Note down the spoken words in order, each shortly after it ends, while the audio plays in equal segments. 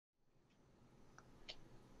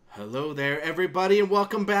Hello there, everybody, and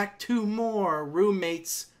welcome back to more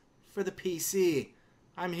Roommates for the PC.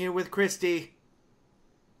 I'm here with Kristi.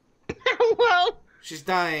 Hello. She's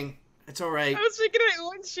dying. It's alright. I was thinking of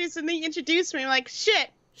orange juice and they introduced me. I'm like, shit.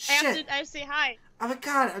 I have to say hi. Oh my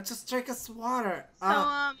god, I'm just drinking some water.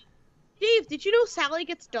 So, Dave, did you know Sally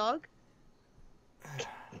gets dog? I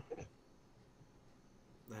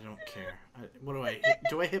don't care. What do I hit?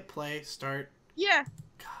 Do I hit play? Start? Yeah.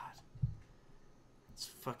 God. It's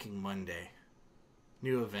fucking Monday.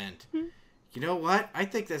 New event. You know what? I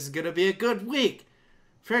think this is gonna be a good week.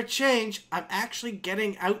 For a change, I'm actually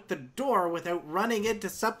getting out the door without running into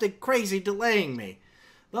something crazy delaying me.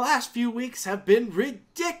 The last few weeks have been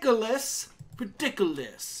ridiculous.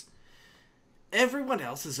 Ridiculous. Everyone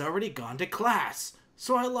else has already gone to class,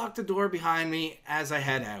 so I lock the door behind me as I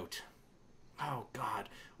head out. Oh God.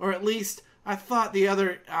 Or at least I thought the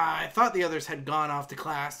others had gone off to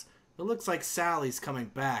class. It looks like Sally's coming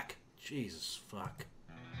back. Jesus fuck.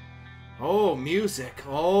 Oh, music.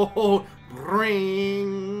 Oh,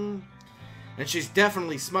 ring. And she's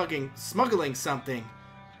definitely smuggling something.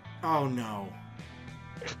 Oh no.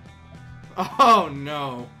 Oh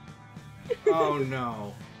no. Oh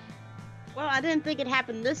no. Well, I didn't think it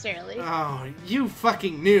happened this early. Oh, you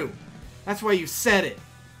fucking knew. That's why you said it.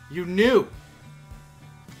 You knew.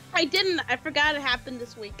 I didn't. I forgot it happened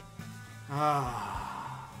this week.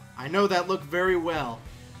 I know that look very well.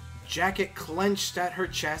 Jacket clenched at her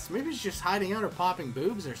chest. Maybe she's just hiding out or popping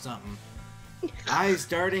boobs or something. Eyes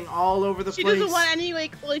darting all over the place. She doesn't want any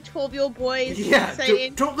like 12-year-old boys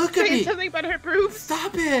saying, don't look at me. Something about her boobs.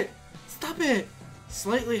 Stop it. Stop it.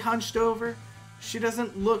 Slightly hunched over. She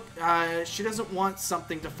doesn't want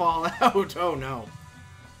something to fall out. Oh no.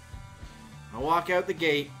 I walk out the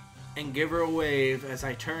gate and give her a wave as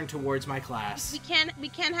I turn towards my class. We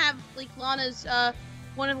can't have like Lana's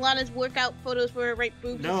one of Lana's workout photos where her right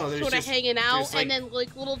boob is sort of hanging out, and then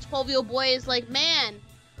like little 12-year-old boy is like, man,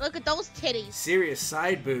 look at those titties. Serious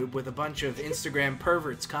side boob with a bunch of Instagram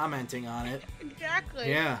perverts commenting on it. Exactly.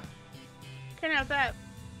 Yeah. Can't have that.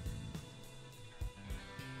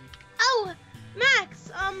 Oh,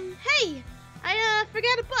 Max. Hey, I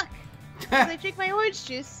forgot a book. I drink my orange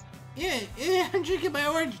juice. Yeah, I'm drinking my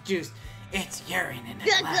orange juice. It's urine in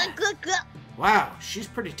it. Wow, she's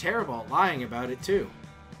pretty terrible at lying about it too.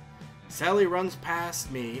 Sally runs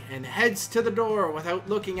past me and heads to the door without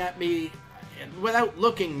looking me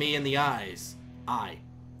in the eyes. I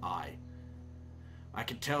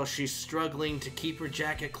can tell she's struggling to keep her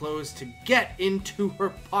jacket closed to get into her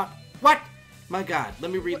pocket. What? My God,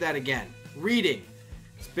 let me read that again. Reading.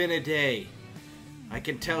 It's been a day. I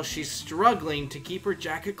can tell she's struggling to keep her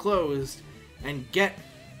jacket closed and get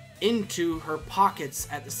into her pockets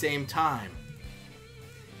at the same time.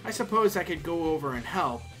 I suppose I could go over and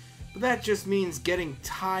help, but that just means getting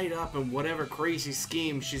tied up in whatever crazy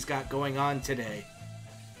scheme she's got going on today.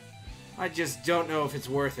 I just don't know if it's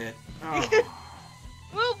worth it. Oh.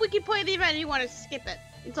 Well, we can play the event if you want to skip it.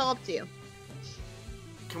 It's all up to you.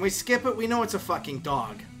 Can we skip it? We know it's a fucking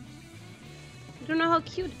dog. I don't know how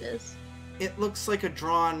cute it is. It looks like a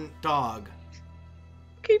drawn dog.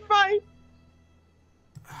 Okay, fine.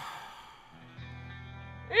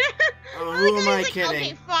 Oh, who am I kidding?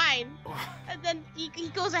 Okay, fine. And then he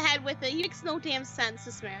goes ahead with it. He makes no damn sense,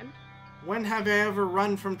 this man. When have I ever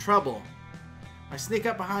run from trouble? I sneak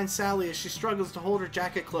up behind Sally as she struggles to hold her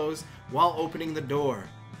jacket closed while opening the door.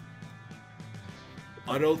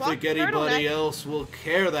 I don't think anybody else will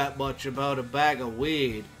care that much about a bag of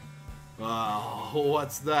weed.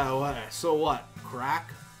 What's that? So what?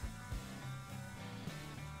 Crack?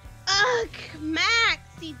 Ugh, Max,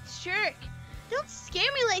 you jerk. Don't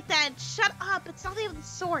scare me like that. Shut up. It's nothing of the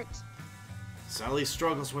sort. Sally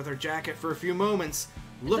struggles with her jacket for a few moments,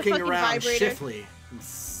 looking around shiftily.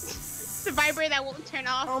 It's a vibrator that won't turn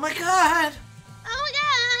off. Oh my God! Oh my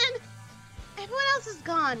God! Everyone else is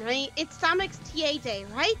gone, right? It's Sonic's TA day,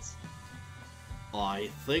 right? I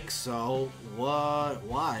think so. What?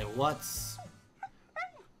 Why? What's...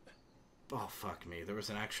 Oh, fuck me. There was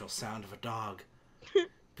an actual sound of a dog.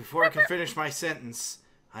 Before I can finish my sentence,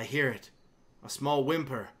 I hear it. A small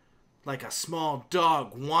whimper. Like a small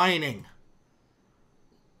dog whining.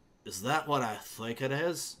 Is that what I think it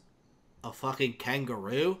is? A fucking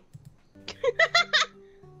kangaroo?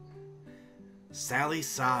 Sally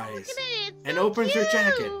sighs and opens her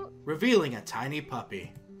jacket, revealing a tiny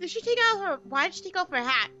puppy. Did she take out her... Why did she take off her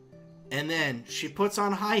hat? And then she puts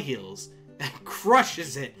on high heels and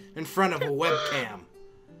crushes it in front of a webcam.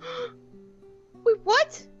 Wait,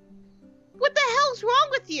 what? What the hell's wrong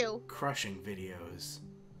with you? Crushing videos.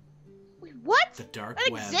 Wait, what? The dark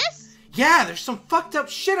that web. Exists? Yeah, there's some fucked up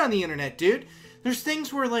shit on the internet, dude. There's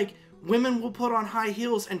things where, like, women will put on high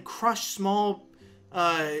heels and crush small,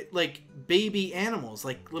 like, baby animals,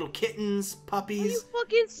 like little kittens, puppies. Are you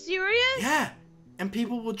fucking serious? Yeah. And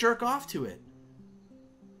people will jerk off to it.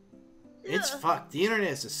 Ugh. It's fucked. The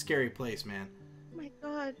internet is a scary place, man. Oh my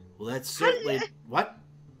god. Well, that's certainly... What?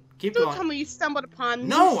 Keep going. Don't tell me you stumbled upon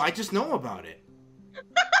No, I just know about it.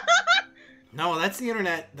 No, that's the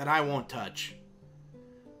internet that I won't touch.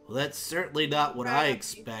 Well, that's certainly not what I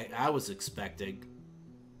was expecting.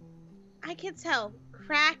 I can tell.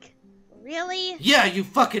 Crack? Really? Yeah, you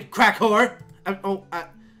fucking crack whore! I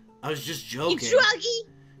was just joking. You druggie?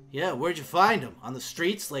 Yeah, where'd you find him? On the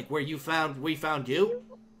streets? Like where we found you?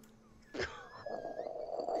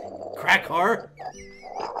 Crack whore?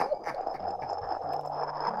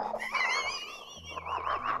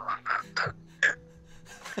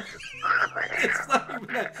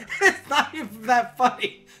 It's not even that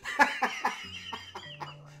funny.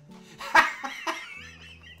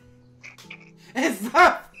 It's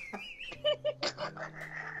not.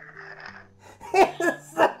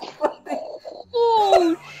 It's not funny.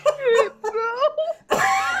 Oh shit, bro.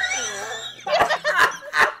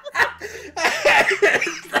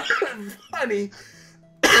 It's not funny.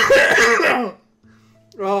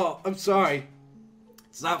 Oh, I'm sorry.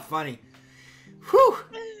 It's not funny. Whew.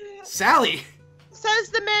 Sally. Says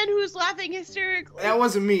the man who's laughing hysterically. That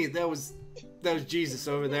wasn't me. That was Jesus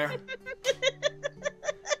over there.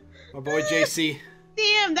 My boy JC.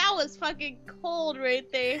 Damn, that was fucking cold right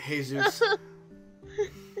there. Jesus.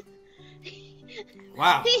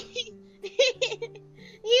 Wow. He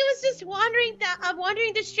was just wandering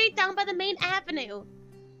the street down by the main avenue.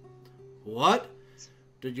 What?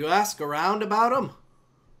 Did you ask around about him?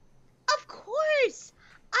 Of course.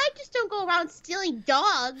 I just don't go around stealing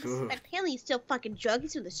dogs. Apparently you steal fucking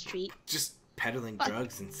drugs in the street. Just peddling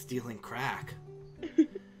drugs and stealing crack.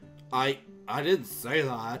 I didn't say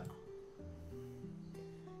that.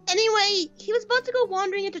 Anyway, he was about to go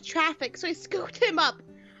wandering into traffic, so I scooped him up.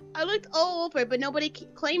 I looked all over, but nobody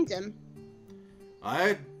claimed him.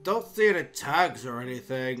 I don't see any tags or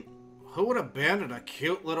anything. Who would abandon a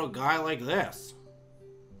cute little guy like this?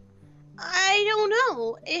 I don't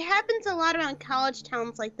know. It happens a lot around college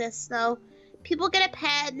towns like this, though. People get a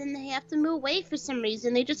pet and then they have to move away for some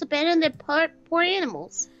reason. They just abandon their poor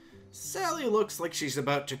animals. Sally looks like she's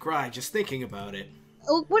about to cry just thinking about it.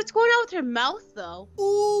 Oh, what's going on with her mouth, though?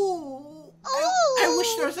 Ooh. I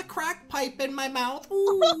wish there was a crack pipe in my mouth.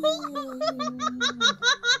 Ooh.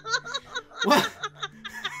 What?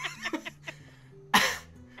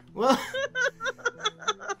 Well...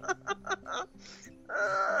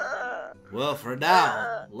 Well, for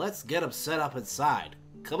now, let's get him set up inside.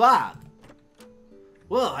 Come on.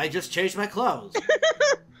 Well, I just changed my clothes.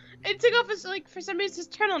 It took off his, like, for some reason, his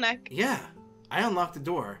turtleneck. Yeah. I unlocked the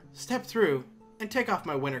door, stepped through, and take off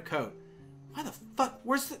my winter coat. Why the fuck?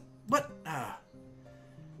 Where's the... What? I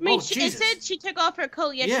mean, it said she took off her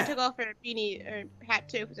coat. Yeah, she took off her beanie or hat,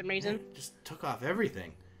 too, for some reason. Just took off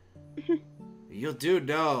everything. You do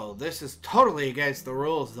know, this is totally against the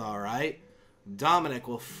rules, though, right? Dominic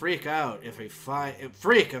will freak out if he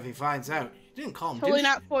finds out. You didn't call him totally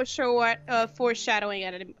not foreshadowing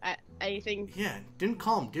at anything. Yeah, didn't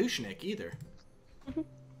call him douchenick either.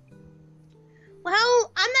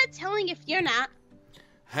 Well, I'm not telling if you're not.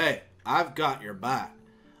 Hey, I've got your back.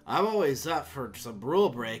 I'm always up for some rule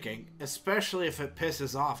breaking, especially if it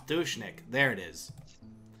pisses off douchenick. There it is.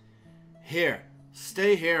 Here,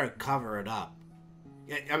 stay here and cover it up.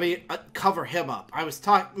 I mean, cover him up. I was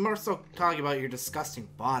more so talking about your disgusting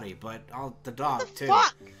body, but the dog, too.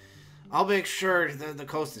 Fuck? I'll make sure that the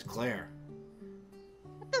coast is clear.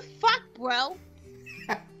 What the fuck, bro?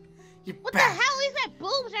 What the hell is that?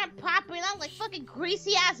 Boobs aren't popping out like fucking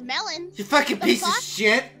greasy-ass melons. You fucking piece of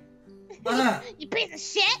shit! You piece of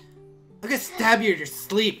shit! I'm gonna stab you in your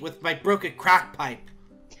sleep with my broken crack pipe.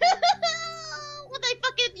 With a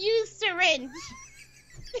fucking used syringe.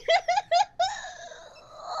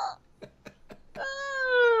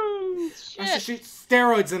 Oh, shit. I should shoot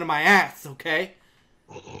steroids into my ass, okay?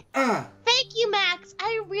 Thank you, Max.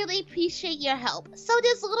 I really appreciate your help. So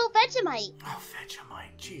does little Vegemite. Oh,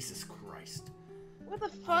 Vegemite. Jesus Christ. What the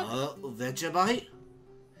fuck? Vegemite?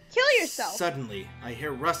 Kill yourself. Suddenly, I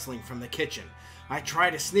hear rustling from the kitchen. I try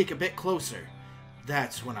to sneak a bit closer.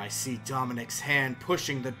 That's when I see Dominic's hand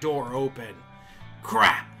pushing the door open.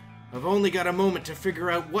 Crap! I've only got a moment to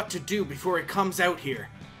figure out what to do before he comes out here.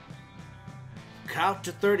 Count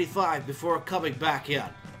to 35 before coming back in.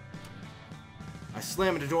 I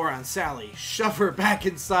slam the door on Sally, shove her back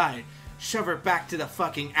inside, shove her back to the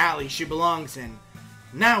fucking alley she belongs in.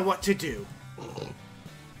 Now what to do?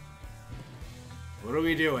 What are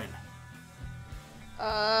we doing?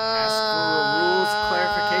 Ask for rules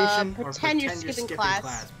clarification or pretend you're skipping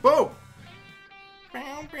class. Boom!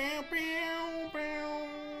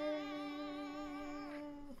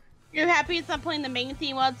 You're happy it's not playing the main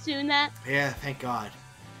theme while it's doing that? Yeah, thank God.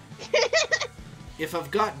 If I've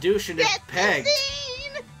got douching it pegged,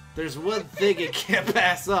 there's one thing it can't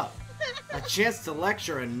pass up. A chance to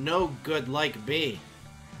lecture a no-good like me.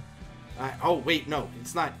 Oh, wait, no,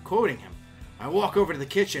 it's not quoting him. I walk over to the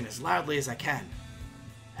kitchen as loudly as I can.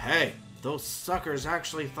 Hey, those suckers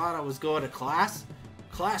actually thought I was going to class?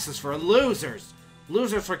 Class is for losers.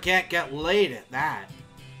 Losers for can't get laid at that.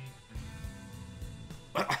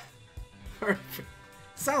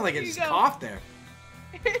 Sounded like it just coughed there.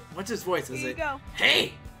 What's his voice? Is it? Go.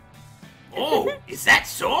 Hey! Oh, is that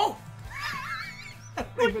so? I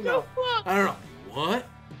don't even know. I don't know. What?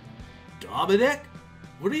 Dominic?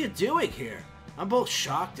 What are you doing here? I'm both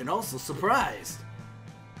shocked and also surprised.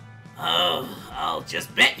 Oh, I'll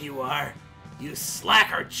just bet you are. You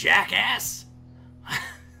slacker jackass.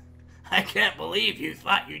 I can't believe you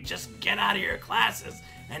thought you'd just get out of your classes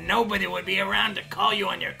and nobody would be around to call you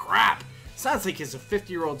on your crap. Sounds like he's a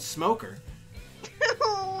 50-year-old smoker.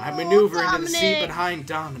 I maneuver into the seat behind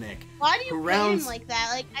Dominic. Why do you paint him like that?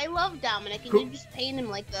 Like, I love Dominic, and you just paint him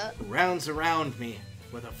like that. Rounds around me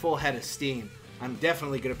with a full head of steam. I'm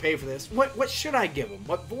definitely gonna pay for this. What should I give him?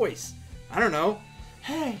 What voice? I don't know.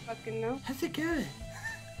 Hey. Fucking no. How's it going?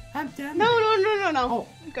 I'm Dominic. No. Oh.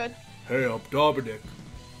 I'm good. Hey, I'm Dominic.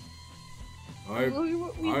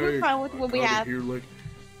 We're fine with what we have. Here like,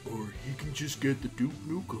 or he can just get the Duke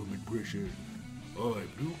Nukem impression. I'm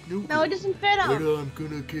Duke Nukem. No, it doesn't fit him. But I'm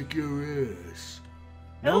gonna kick your ass.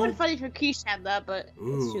 It would have been funny if Keish had that, but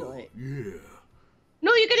it's too late. Yeah.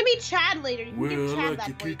 No, you're gonna meet Chad later. You can give Chad I like that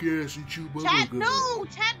to voice. kick ass and chew bubblegum. Chad, no!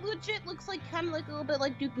 Chad legit looks like kind of like a little bit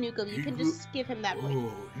like Duke Nukem. You can just give him that voice.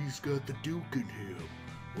 Oh, he's got the Duke in him.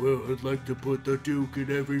 Well, I'd like to put the Duke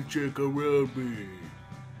in every chick around me.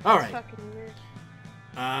 All right. Well,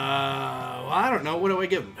 I don't know. What do I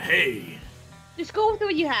give him? Hey. Just go with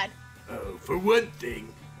what you had. For one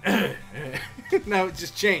thing. No, it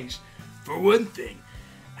just changed. For one thing,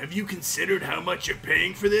 have you considered how much you're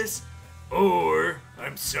paying for this? Or,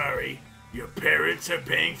 I'm sorry, your parents are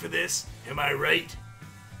paying for this? Am I right?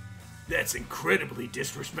 That's incredibly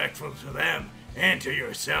disrespectful to them and to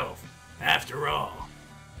yourself, after all.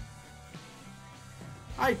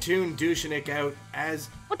 I tuned Dushanik out as...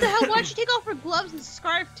 What the hell? Why'd she take off her gloves and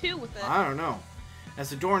scarf too with it? I don't know. As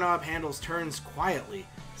the doorknob handles turns quietly,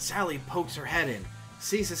 Sally pokes her head in,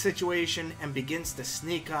 sees the situation, and begins to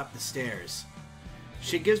sneak up the stairs.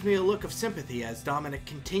 She gives me a look of sympathy as Dominic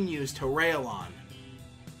continues to rail on.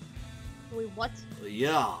 Wait, what?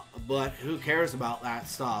 Yeah, but who cares about that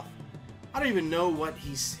stuff? I don't even know what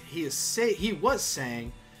he was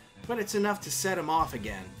saying, but it's enough to set him off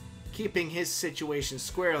again, keeping his situation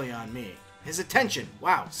squarely on me. His attention,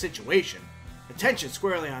 wow, situation. Attention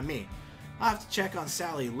squarely on me. I'll have to check on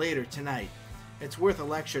Sally later tonight. It's worth a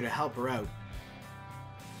lecture to help her out.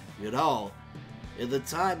 You know, in the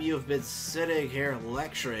time you've been sitting here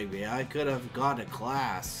lecturing me, I could have gone to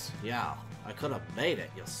class. Yeah, I could have made it,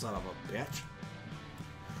 you son of a bitch.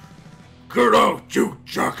 Get out, you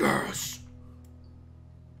jackass!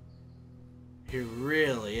 He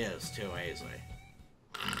really is too easy.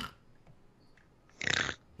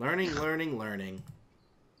 Learning.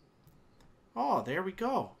 Oh, there we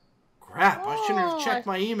go. Crap, I shouldn't have checked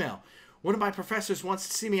my email. One of my professors wants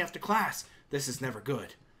to see me after class. This is never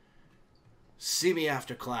good. See me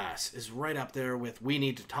after class is right up there with we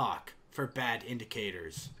need to talk for bad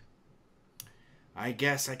indicators. I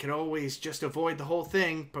guess I could always just avoid the whole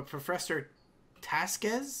thing, but Professor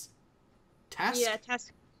Taskes? Task? Yeah,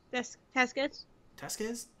 Taskes?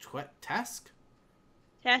 Taskes? What? Task?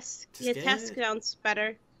 Task. Yeah, Task sounds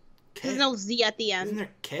better. K? There's no Z at the end. Isn't there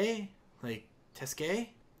K? Like, Teske?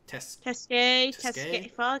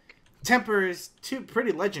 Teske, fuck. Temper is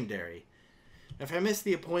pretty legendary. If I miss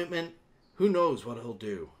the appointment, who knows what he'll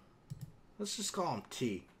do. Let's just call him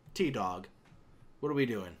T. T-Dog. What are we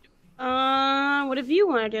doing? Whatever you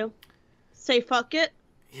want to do. Say fuck it,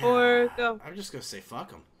 yeah, or go. I'm just going to say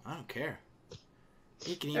fuck him. I don't care.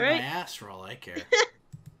 He can eat my ass for all I care.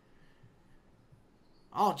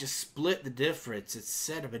 I'll just split the difference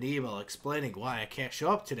instead of an email explaining why I can't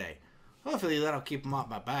show up today. Hopefully that'll keep him off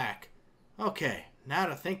my back. Okay, now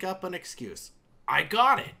to think up an excuse. I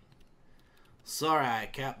got it! Sorry I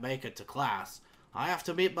can't make it to class. I have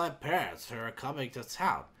to meet my parents who are coming to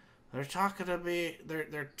town. They're talking to me,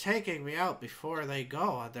 they're taking me out before they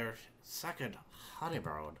go on their second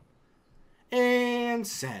honeymoon. And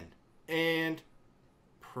send. And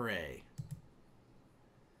pray.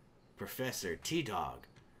 Professor T-Dog.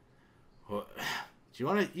 Well, do you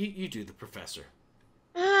want to... You do the professor.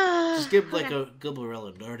 Just give like a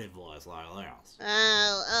Gilberella dirty voice like else.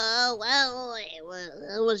 Well,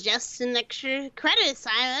 it was just an extra credit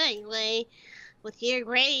assignment anyway. With your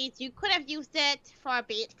grades, you could have used it for a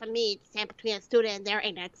bit for me to stand between a student and their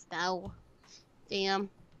ignorance, though. Damn.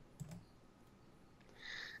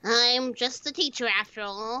 I'm just a teacher after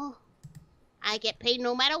all. I get paid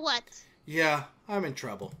no matter what. Yeah, I'm in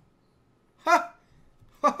trouble. Ha!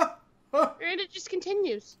 Ha! Ha! And it just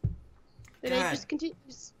continues. And it just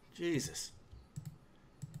continues. Jesus.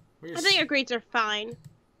 I think your grades are fine.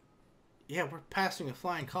 Yeah, we're passing with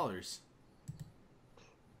flying colors.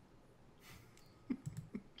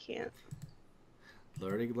 Can't.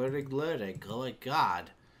 Learning. Oh my god.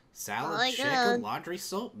 Salad, my chicken, God. laundry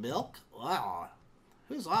soap, milk? Wow.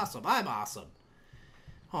 Who's awesome? I'm awesome.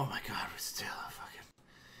 Oh my god, we're still fucking...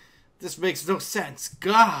 This makes no sense.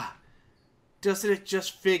 God! Doesn't it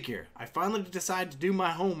just figure? I finally decided to do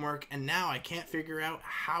my homework, and now I can't figure out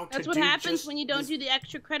how to do That's what happens when you don't do the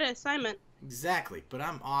extra credit assignment. Exactly, but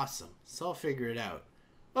I'm awesome, so I'll figure it out.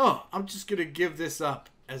 Oh, I'm just gonna give this up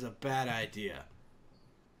as a bad idea.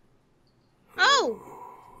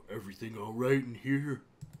 Oh! Everything alright in here?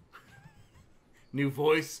 New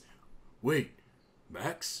voice? Wait,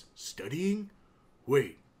 Max? Studying?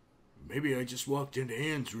 Wait, maybe I just walked into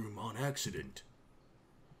Anne's room on accident.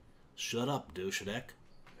 Shut up, douchedeck.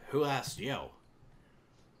 Who asked you?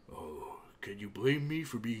 Oh, can you blame me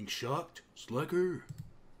for being shocked, slacker?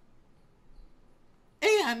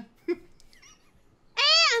 Anne! Anne!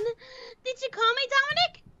 Did you call me,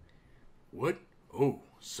 Dominic? What? Oh,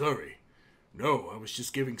 sorry. No, I was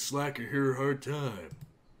just giving Slacker here a hard time.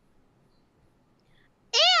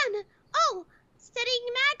 Anne! Oh, studying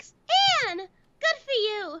Max? Anne! Good for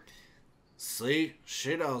you! See?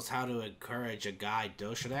 She knows how to encourage a guy,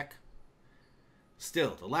 douchedeck.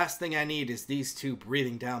 Still, the last thing I need is these two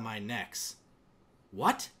breathing down my necks.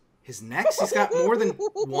 What? His necks? He's got more than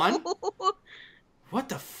one? What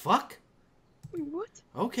the fuck? What?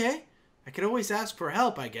 Okay. I could always ask for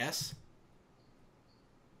help, I guess.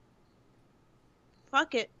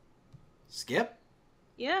 Fuck it. Skip?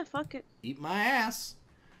 Yeah, fuck it. Eat my ass.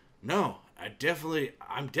 No, I'm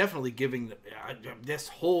definitely giving this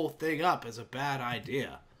whole thing up as a bad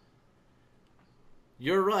idea.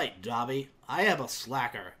 You're right, Dobby. I am a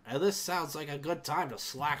slacker, and this sounds like a good time to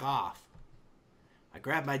slack off. I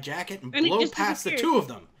grab my jacket and blow past the two of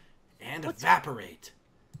them, and evaporate.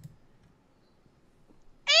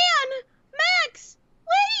 Anne! Max!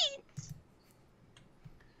 Wait!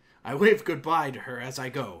 I wave goodbye to her as I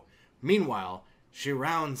go. Meanwhile, she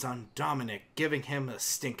rounds on Dominic, giving him a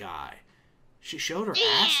stink eye. She showed her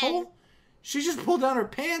asshole? She just pulled down her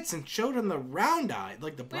pants and showed him the round eye,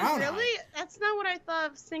 like the brown eye. Really? That's not what I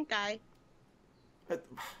thought of stink eye.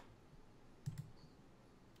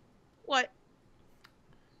 What?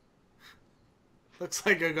 Looks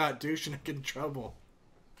like I got douchenick in trouble.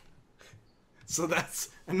 So that's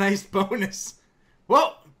a nice bonus.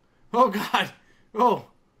 Whoa! Oh god! Oh!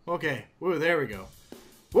 Okay. Whoa, there we go.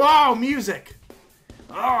 Whoa! Music!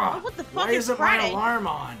 Ah! What the fuck why is isn't my Friday? alarm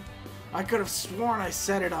on? I could have sworn I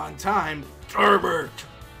set it on time. Herbert!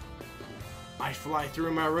 I fly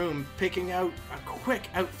through my room, picking out a quick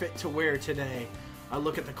outfit to wear today. I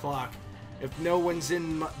look at the clock. If no one's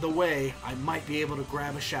in the way, I might be able to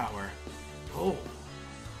grab a shower. Oh.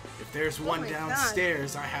 If there's one my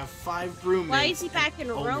downstairs, I have 5 roommates. Why is he back in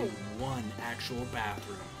and Rome? only one actual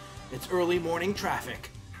bathroom. It's early morning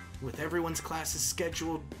traffic. With everyone's class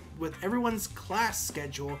schedule,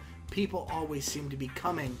 people always seem to be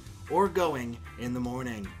coming or going in the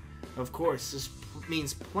morning. Of course, this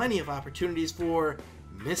means plenty of opportunities for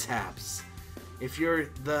mishaps. If you're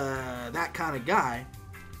that kind of guy,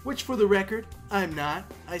 which for the record, I'm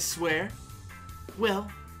not, I swear. Well,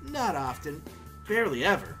 not often. Barely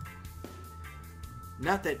ever.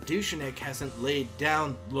 Not that douchenik hasn't laid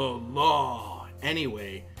down the law.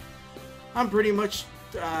 Anyway, I'm pretty much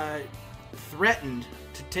threatened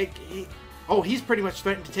to take... he's pretty much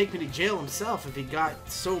threatened to take me to jail himself if he got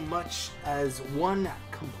so much as one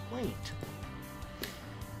complaint.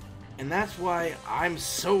 And that's why I'm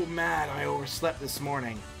so mad I overslept this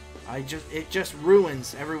morning. It just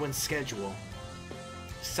ruins everyone's schedule.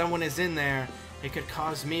 If someone is in there, it could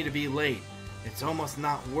cause me to be late. It's almost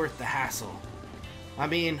not worth the hassle. I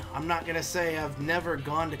mean, I'm not gonna say I've never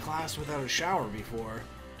gone to class without a shower before,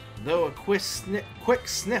 though a quick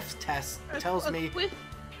sniff test tells me...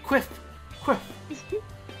 Quiff.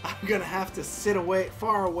 I'm gonna have to sit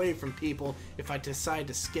far away from people if I decide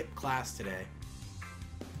to skip class today.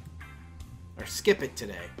 Or skip it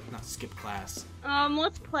today. Not skip class.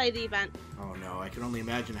 Let's play the event. Oh no, I can only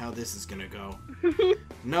imagine how this is gonna go.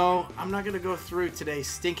 No, I'm not gonna go through today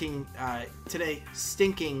stinking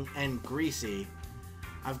and greasy.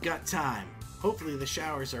 I've got time. Hopefully the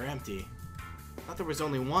showers are empty. I thought there was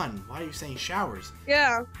only one. Why are you saying showers?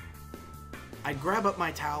 Yeah. I grab up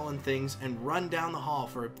my towel and things and run down the hall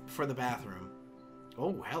for the bathroom.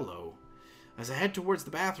 Oh, hello. As I head towards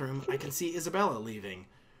the bathroom, I can see Isabella leaving,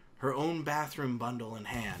 her own bathroom bundle in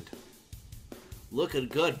hand. Looking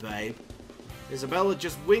good, babe. Isabella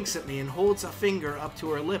just winks at me and holds a finger up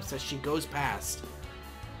to her lips as she goes past.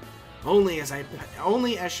 Only as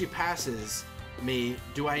she passes me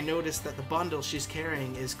do I notice that the bundle she's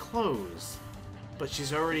carrying is clothes, but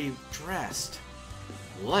she's already dressed.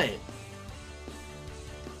 What?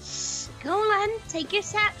 Go on, take your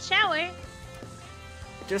shower.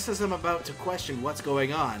 Just as I'm about to question what's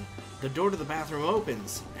going on, the door to the bathroom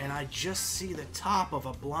opens, and I just see the top of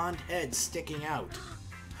a blonde head sticking out.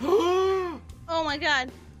 Oh my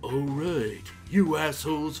god. Alright, you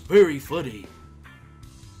assholes, very funny.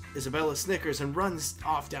 Isabella snickers and runs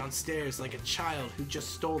off downstairs like a child who just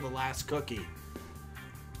stole the last cookie.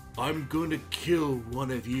 I'm gonna kill one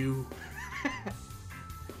of you.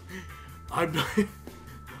 I'm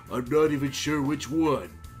not even sure which one.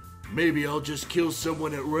 Maybe I'll just kill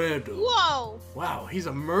someone at random. Whoa! Wow, he's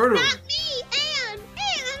a murderer. Not me, Anne!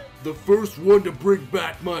 The first one to bring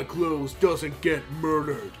back my clothes doesn't get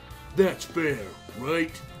murdered. That's fair,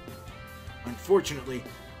 right? Unfortunately,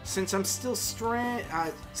 since I'm still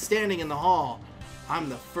standing in the hall, I'm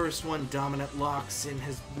the first one Dominant locks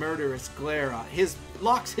his murderous glare on.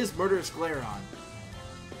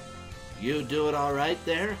 You do it all right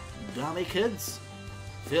there, dummy kids?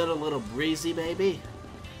 Feel a little breezy, baby?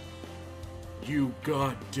 You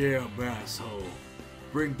goddamn asshole.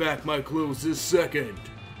 Bring back my clothes this second.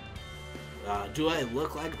 Do I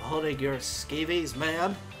look like I'm holding your skeevies,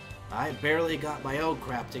 man? I barely got my own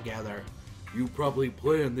crap together. You probably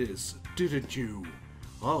planned this, didn't you?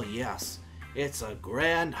 Oh yes, it's a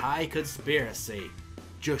grand high conspiracy.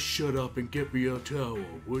 Just shut up and get me a towel,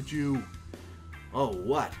 would you? Oh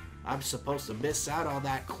what? I'm supposed to miss out on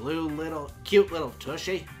that cute little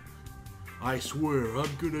tushy? I swear I'm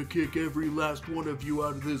gonna kick every last one of you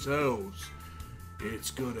out of this house. It's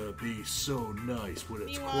gonna be so nice when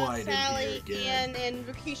it's quiet in here again. Sally and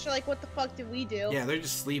Rakisha like, what the fuck did we do? Yeah, they're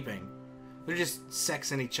just sleeping. They're just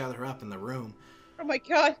sexing each other up in the room. Oh my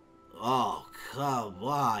god. Oh, come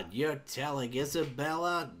on. You're telling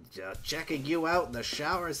Isabella checking you out in the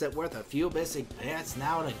shower is it worth a few missing pants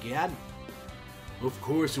now and again? Of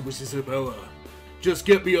course it was Isabella. Just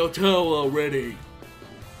get me a towel already.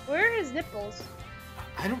 Where is Nipples?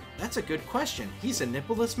 That's a good question. He's a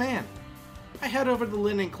nippleless man. I head over to the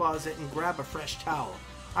linen closet and grab a fresh towel.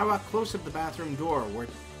 I walk closer to the bathroom door where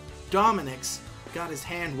Dominic's got his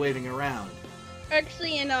hand waving around.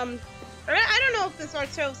 Actually, I don't know if this art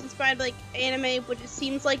style is inspired by, like, anime, but it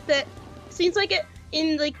seems like that. Seems like it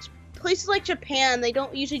in, like, places like Japan, they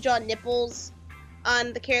don't usually draw nipples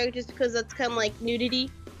on the characters because that's kind of like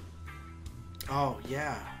nudity. Oh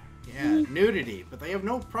yeah, nudity, but they have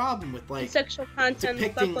no problem with like sexual content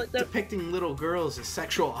and stuff like that. Depicting little girls as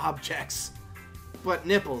sexual objects. But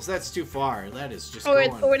nipples, that's too far. That is just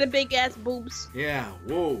or the big ass boobs. Yeah,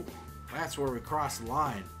 whoa, that's where we cross the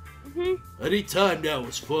line. Mhm. Any time now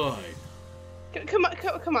is fine. Come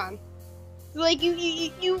on. Like you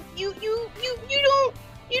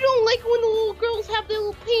don't like when the little girls have their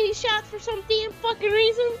little panty shots for some damn fucking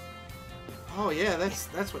reason? Oh yeah,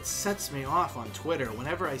 that's what sets me off on Twitter.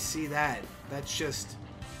 Whenever I see that, that's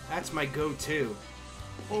my go-to.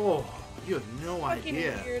 Oh, you have no fucking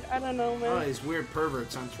idea. Weird. I don't know, man. Oh, these weird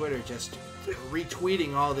perverts on Twitter just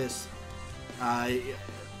retweeting all this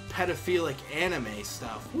pedophilic anime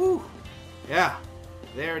stuff. Woo! Yeah,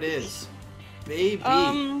 there it is, baby.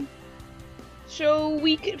 So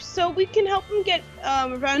we can help him get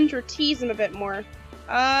revenge or tease him a bit more.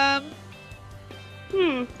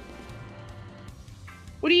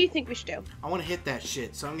 What do you think we should do? I want to hit that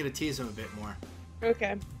shit, so I'm gonna tease him a bit more.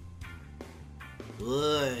 Okay.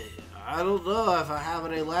 I don't know if I have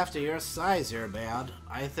any left of your size here, man.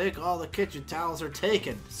 I think all the kitchen towels are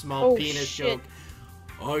taken. Small penis shit. joke.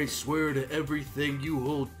 I swear to everything you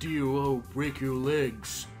hold dear, I'll break your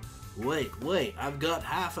legs. Wait, I've got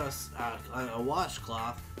half a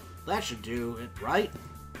washcloth. That should do it, right?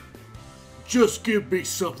 Just give me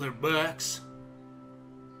something, Max.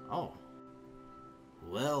 Oh.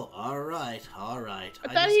 Well, alright. I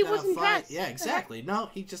thought he wasn't dressed. Yeah, exactly. No,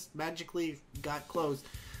 he just magically got clothes.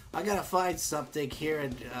 I gotta find something here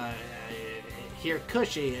and here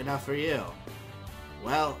cushy enough for you.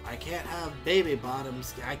 Well, I can't have baby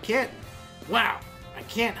bottoms. Wow! I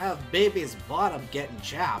can't have baby's bottom getting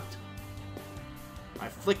chapped. I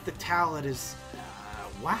flick the towel at his...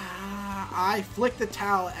 I flick the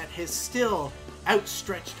towel at his still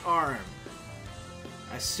outstretched arm.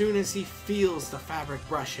 As soon as he feels the fabric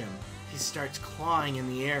brush him, he starts clawing in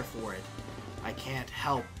the air for it. I can't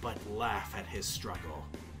help but laugh at his struggle.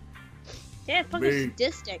 Damn, fucking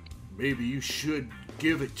sadistic. Maybe you should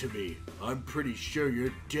give it to me. I'm pretty sure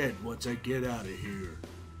you're dead once I get out of here.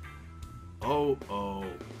 Oh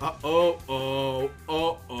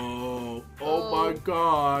my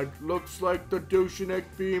god. Looks like the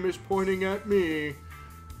douche-neck beam is pointing at me.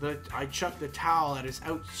 I chuck the towel at his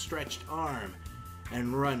outstretched arm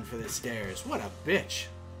and run for the stairs. What a bitch.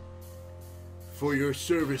 For your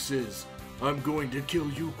services, I'm going to kill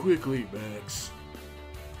you quickly, Max.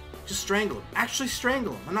 Just strangle him. Actually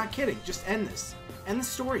strangle him. I'm not kidding. Just end this. End the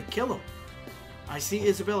story. Kill him. I see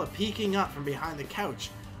Isabella peeking up from behind the couch.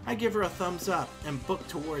 I give her a thumbs up and book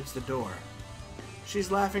towards the door. She's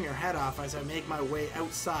laughing her head off as I make my way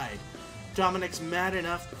outside. Dominic's mad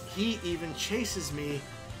enough he even chases me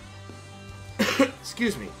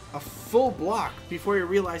excuse me, a full block before he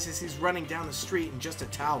realizes he's running down the street in just a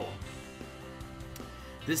towel.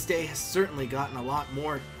 This day has certainly gotten a lot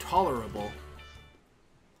more tolerable.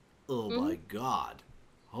 Oh my god.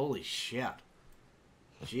 Holy shit.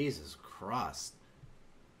 Jesus Christ.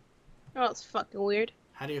 Oh, it's fucking weird.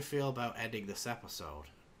 How do you feel about ending this episode?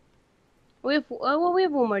 We have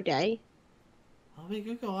one more day. Well, we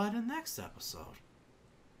could go on to the next episode.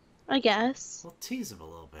 I guess. We'll tease him a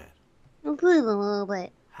little bit. We'll play a little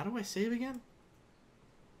bit. How do I save again?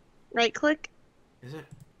 Right click. Is it?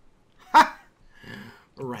 Ha!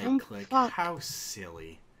 Right click. Fuck. How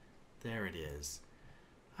silly. There it is.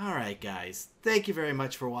 Alright guys, thank you very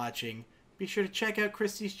much for watching. Be sure to check out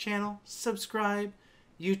Kristi's channel, subscribe,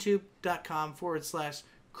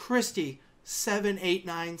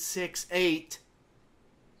 youtube.com/Kristi78968.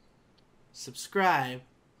 Subscribe,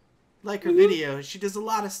 like her video. She does a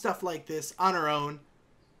lot of stuff like this on her own.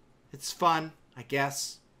 It's fun, I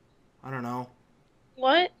guess. I don't know.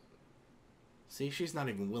 What? See, she's not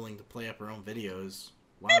even willing to play up her own videos.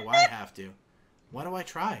 Why do I have to? Why do I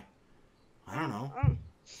try? I don't know.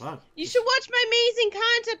 Fuck. You should watch my amazing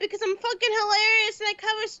content because I'm fucking hilarious and I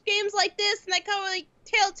cover games like this and I cover like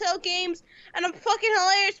Telltale games and I'm fucking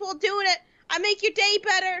hilarious while doing it. I make your day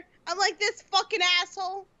better. I'm like this fucking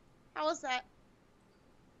asshole. How was that?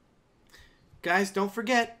 Guys, don't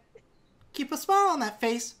forget, keep a smile on that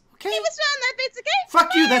face, okay? Keep a smile on that face, okay?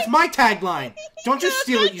 Fuck you, that's my tagline. Don't just That's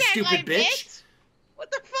steal my it, you stupid tagline, bitch.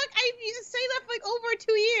 What the fuck? I used to say that for like over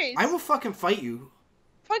 2 years. I will fucking fight you.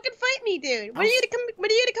 Fucking fight me, dude. When are you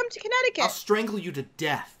gonna come to Connecticut? I'll strangle you to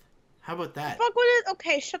death. How about that? Fuck with it?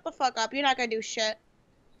 Okay, shut the fuck up. You're not gonna do shit.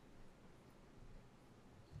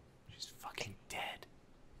 She's fucking dead.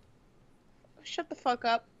 Shut the fuck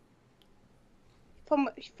up.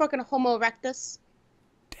 Fucking Homo erectus.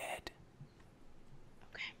 Dead.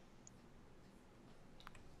 Okay.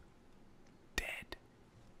 Dead.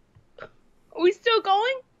 Are we still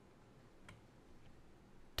going?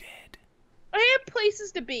 Dead. I have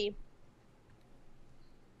places to be.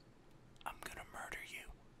 I'm gonna murder you.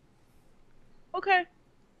 Okay.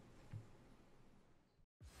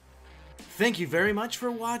 Thank you very much for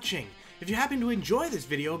watching. If you happen to enjoy this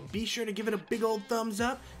video, be sure to give it a big old thumbs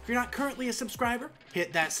up. If you're not currently a subscriber,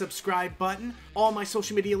 hit that subscribe button. All my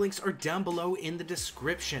social media links are down below in the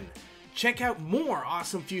description. Check out more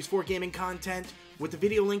awesome Fuse 4 gaming content with the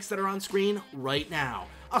video links that are on screen right now.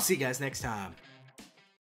 I'll see you guys next time.